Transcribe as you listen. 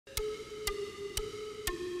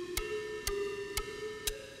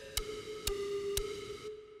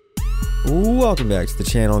Welcome back to the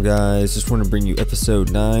channel, guys. Just want to bring you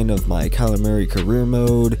episode 9 of my Kyler Murray career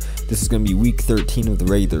mode. This is going to be week 13 of the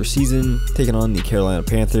regular season, taking on the Carolina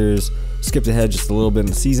Panthers. Skipped ahead just a little bit in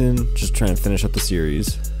the season, just trying to finish up the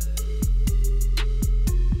series.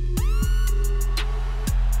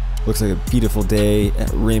 Looks like a beautiful day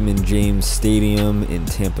at Raymond James Stadium in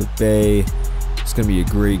Tampa Bay. It's going to be a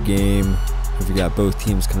great game. We got both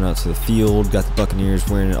teams coming out to the field. Got the Buccaneers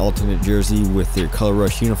wearing an alternate jersey with their color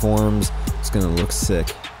rush uniforms. It's going to look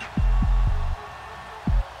sick.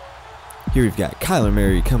 Here we've got Kyler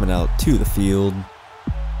Murray coming out to the field.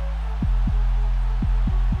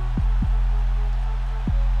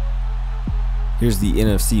 Here's the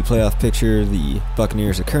NFC playoff picture. The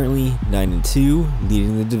Buccaneers are currently 9-2,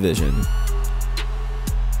 leading the division.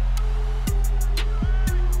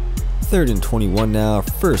 3rd and 21 now,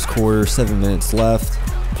 first quarter, 7 minutes left.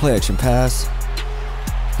 Play action pass.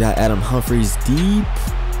 Got Adam Humphries deep,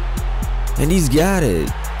 and he's got it.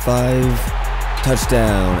 5,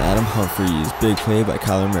 touchdown, Adam Humphries. Big play by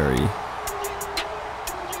Kyler Murray.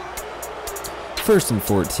 1st and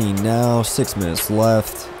 14 now, 6 minutes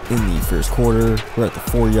left in the first quarter. We're at the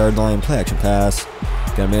 4-yard line. Play action pass.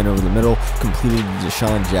 Got a man over the middle, completed to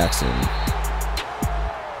Deshaun Jackson.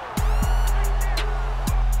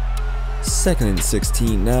 2nd and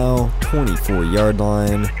 16 now, 24-yard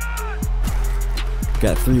line.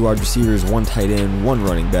 Got 3 wide receivers, 1 tight end, 1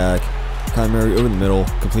 running back. Kyler Murray over the middle,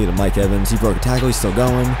 completed to Mike Evans. He broke a tackle, he's still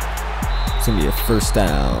going. It's going to be a first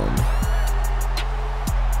down.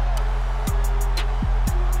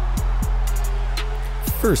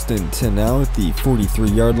 First and 10 now at the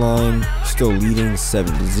 43-yard line. Still leading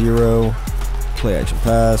 7-0. Play action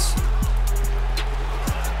pass.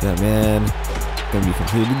 Got a man. Going to be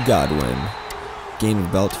completed to Godwin. Gain of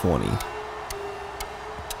about 20.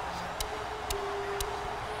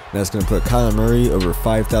 That's going to put Kyler Murray over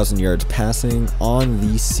 5,000 yards passing on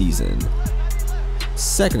the season.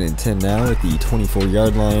 2nd and 10 now at the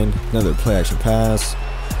 24-yard line. Another play action pass.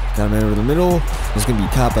 Got a man over the middle. It's going to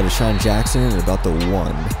be caught by Deshaun Jackson at about the 1.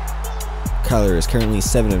 Kyler is currently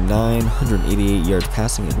 7 of 9, 188 yards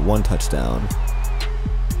passing and 1 touchdown.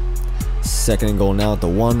 2nd and goal now at the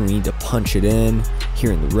 1. We need to punch it in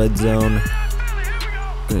here in the red zone.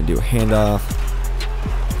 Gonna do a handoff.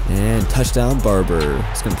 And touchdown Barber.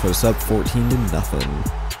 It's gonna put us up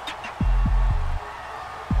 14-0.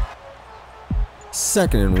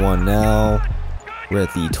 2nd and 1 now. We're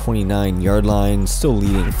at the 29-yard line. Still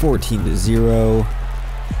leading 14-0.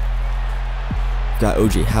 Got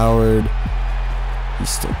OJ Howard. He's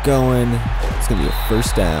still going. It's gonna be a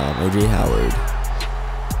first down. OJ Howard.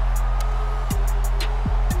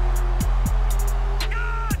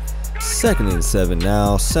 2nd and 7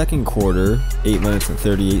 now, 2nd quarter, 8 minutes and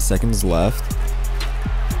 38 seconds left.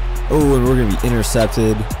 Oh, and we're going to be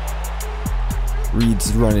intercepted.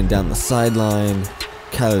 Reed's running down the sideline.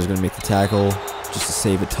 Kyler's going to make the tackle just to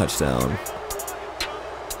save a touchdown.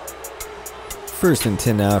 1st and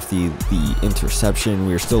 10 now after the interception.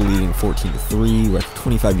 We are still leading 14-3. We're at the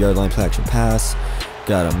 25-yard line. Play action pass.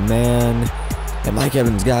 Got a man. And Mike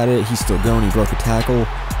Evans got it. He's still going. He broke a tackle.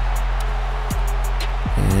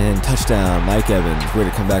 And touchdown, Mike Evans. Way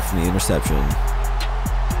to come back from the interception.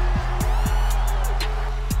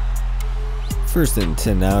 1st and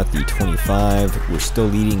 10 now at the 25. We're still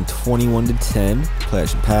leading 21-10. Play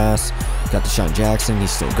action pass. Got Deshaun Jackson.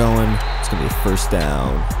 He's still going. It's going to be a first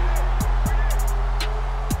down.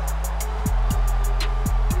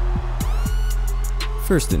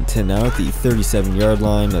 First and 10 now at the 37-yard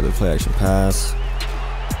line. Another play action pass.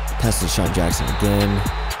 Pass to Deshaun Jackson again.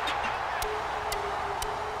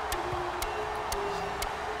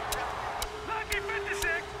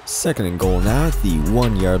 2nd and goal now at the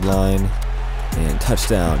 1-yard line. And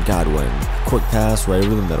touchdown, Godwin. Quick pass right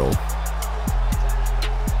over the middle.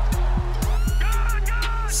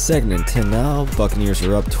 2nd and 10 now. Buccaneers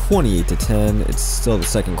are up 28-10. It's still the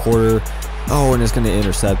 2nd quarter. Oh, and it's going to be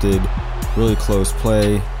intercepted. Really close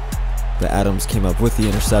play. But Adams came up with the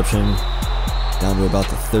interception. Down to about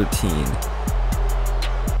the 13.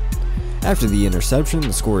 After the interception,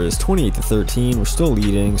 the score is 28-13. We're still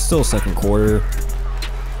leading. Still 2nd quarter.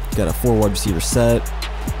 Got a 4 wide receiver set.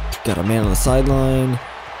 Got a man on the sideline.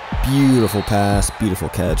 Beautiful pass. Beautiful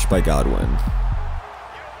catch by Godwin.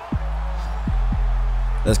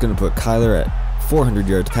 That's going to put Kyler at 400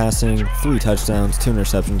 yards passing, 3 touchdowns, 2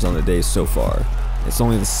 interceptions on the day so far. It's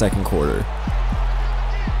only the 2nd quarter.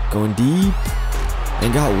 Going deep.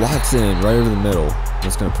 And got Watson right over the middle.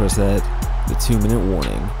 That's going to put us at the 2-minute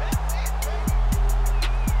warning.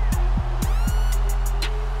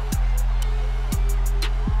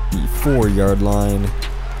 The 4-yard line.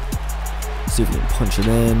 See if we can punch it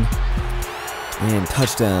in. And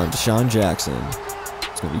touchdown, Deshaun Jackson.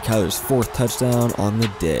 It's going to be Kyler's 4th touchdown on the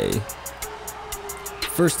day.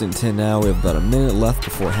 1st and 10 now. We have about a minute left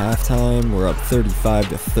before halftime. We're up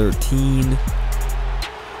 35-13.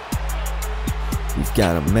 We've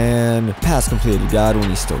got a man. Pass completed to Godwin.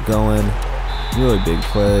 He's still going. Really big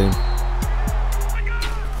play.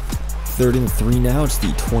 3rd and 3 now. It's the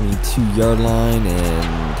 22-yard line.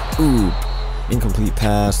 And, ooh, incomplete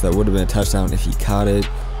pass. That would have been a touchdown if he caught it.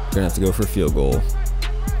 We're going to have to go for a field goal.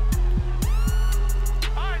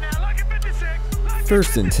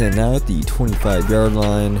 1st and 10 now at the 25-yard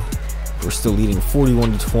line. We're still leading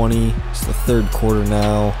 41-20. It's the 3rd quarter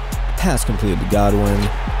now. Pass completed to Godwin.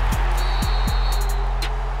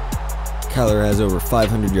 Kyler has over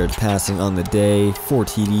 500 yards passing on the day. 4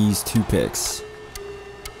 TDs, 2 picks.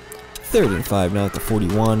 3rd and 5 now at the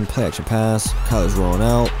 41. Play action pass. Kyler's rolling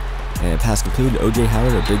out. And pass completed to O.J.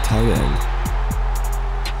 Howard, a big tight end.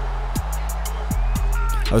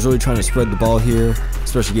 I was really trying to spread the ball here,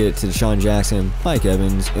 especially get it to Deshaun Jackson, Mike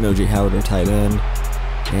Evans, and O.J. Howard are tight end.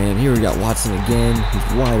 And here we got Watson again.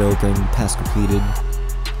 He's wide open. Pass completed.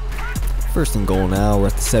 1st and goal now. We're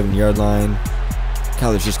at the 7-yard line.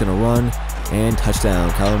 Kyler's just going to run. And touchdown,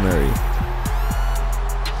 Kyler Murray.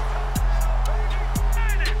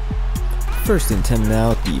 1st and 10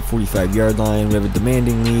 now at the 45-yard line. We have a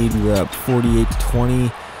demanding lead. We're up 48-20.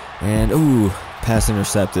 And, ooh, pass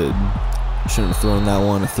intercepted. Shouldn't have thrown that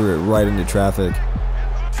one. I threw it right into traffic.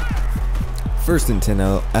 1st and 10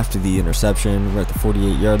 out after the interception. We're at the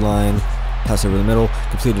 48-yard line. Pass over the middle.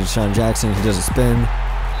 Completed to Deshaun Jackson. He does a spin.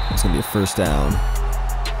 It's going to be a 1st down.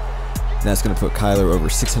 That's going to put Kyler over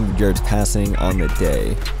 600 yards passing on the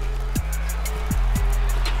day.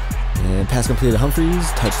 And pass completed to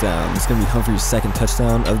Humphries. Touchdown. It's going to be Humphries' 2nd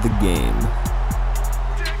touchdown of the game.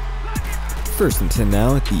 1st and 10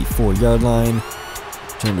 now at the 4-yard line.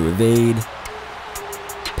 Turn to evade.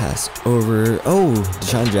 Pass over. Oh,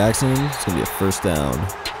 Deshaun Jackson. It's going to be a 1st down.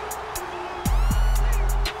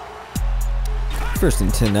 1st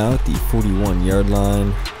and 10 now at the 41-yard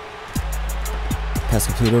line. Pass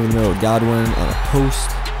complete over the middle of Godwin on a post.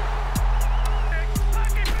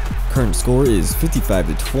 Current score is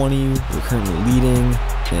 55-20. We're currently leading.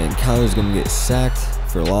 And Kyler's going to get sacked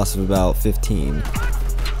for a loss of about 15.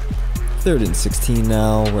 3rd and 16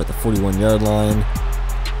 now. We're at the 41-yard line.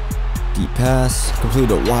 Deep pass, completed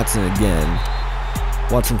to Watson again.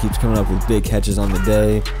 Watson keeps coming up with big catches on the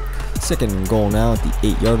day. 2nd and goal now at the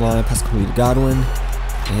 8-yard line. Pass completed to Godwin.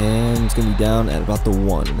 And it's going to be down at about the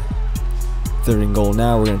 1. 3rd and goal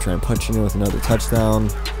now. We're going to try and punch in with another touchdown.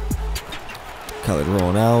 Kyler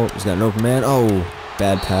rolling out. He's got an open man. Oh,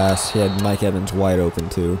 bad pass. He had Mike Evans wide open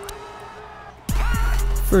too.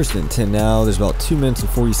 1st and 10 now. There's about 2 minutes and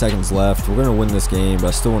 40 seconds left. We're going to win this game, but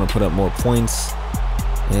I still want to put up more points.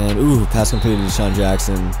 And, ooh, pass completed to Deshaun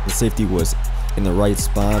Jackson. The safety was in the right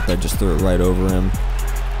spot, but I just threw it right over him.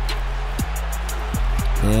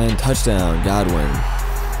 And touchdown, Godwin.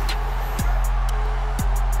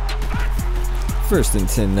 1st and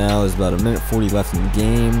 10 now. There's about a minute 40 left in the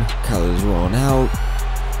game. Kyler's rolling out.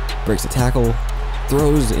 Breaks a tackle.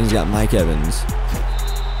 Throws, and he's got Mike Evans.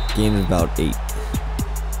 Gain of about 8.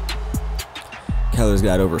 Kyler's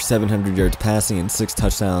got over 700 yards passing and 6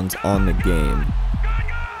 touchdowns on the game.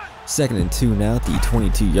 2nd and 2 now at the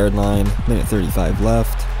 22-yard line. Minute 35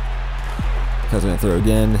 left. Kyler's going to throw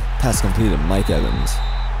again. Pass completed to Mike Evans.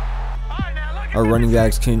 Our running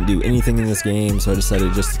backs couldn't do anything in this game, so I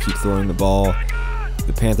decided just to keep throwing the ball.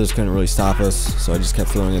 The Panthers couldn't really stop us, so I just kept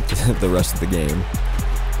throwing it the rest of the game.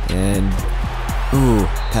 And, ooh,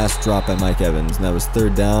 pass dropped by Mike Evans. And that was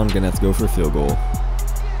 3rd down. Going to have to go for a field goal.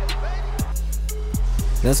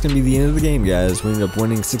 That's going to be the end of the game, guys. We ended up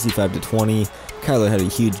winning 65-20. Kyler had a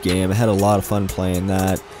huge game. I had a lot of fun playing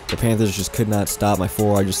that. The Panthers just could not stop my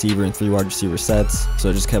 4 wide receiver and 3 wide receiver sets, so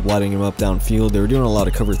I just kept lighting them up downfield. They were doing a lot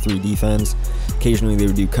of cover 3 defense. Occasionally they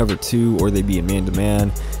would do cover 2 or they'd be a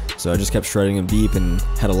man-to-man. So I just kept shredding them deep and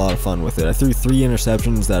had a lot of fun with it. I threw 3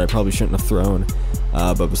 interceptions that I probably shouldn't have thrown,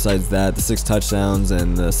 but besides that, the 6 touchdowns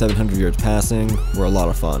and the 700 yards passing were a lot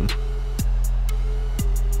of fun.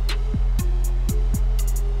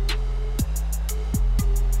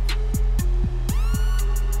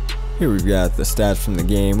 Here we've got the stats from the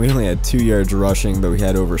game. We only had 2 yards rushing, but we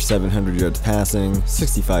had over 700 yards passing,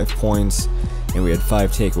 65 points, and we had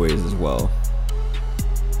 5 takeaways as well.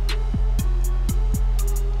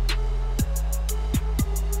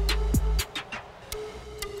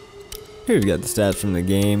 Here we've got the stats from the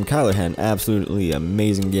game. Kyler had an absolutely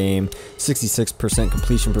amazing game. 66%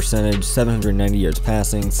 completion percentage, 790 yards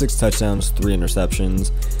passing, 6 touchdowns, 3 interceptions.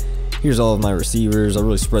 Here's all of my receivers. I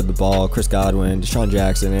really spread the ball. Chris Godwin, Deshaun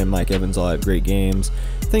Jackson, and Mike Evans all had great games.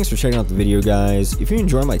 Thanks for checking out the video, guys. If you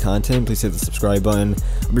enjoy my content, please hit the subscribe button.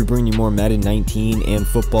 I'll be bringing you more Madden 19 and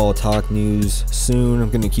football talk news soon. I'm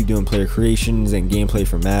going to keep doing player creations and gameplay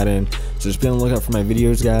for Madden, so just be on the lookout for my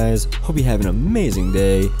videos, guys. Hope you have an amazing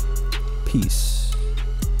day. Peace.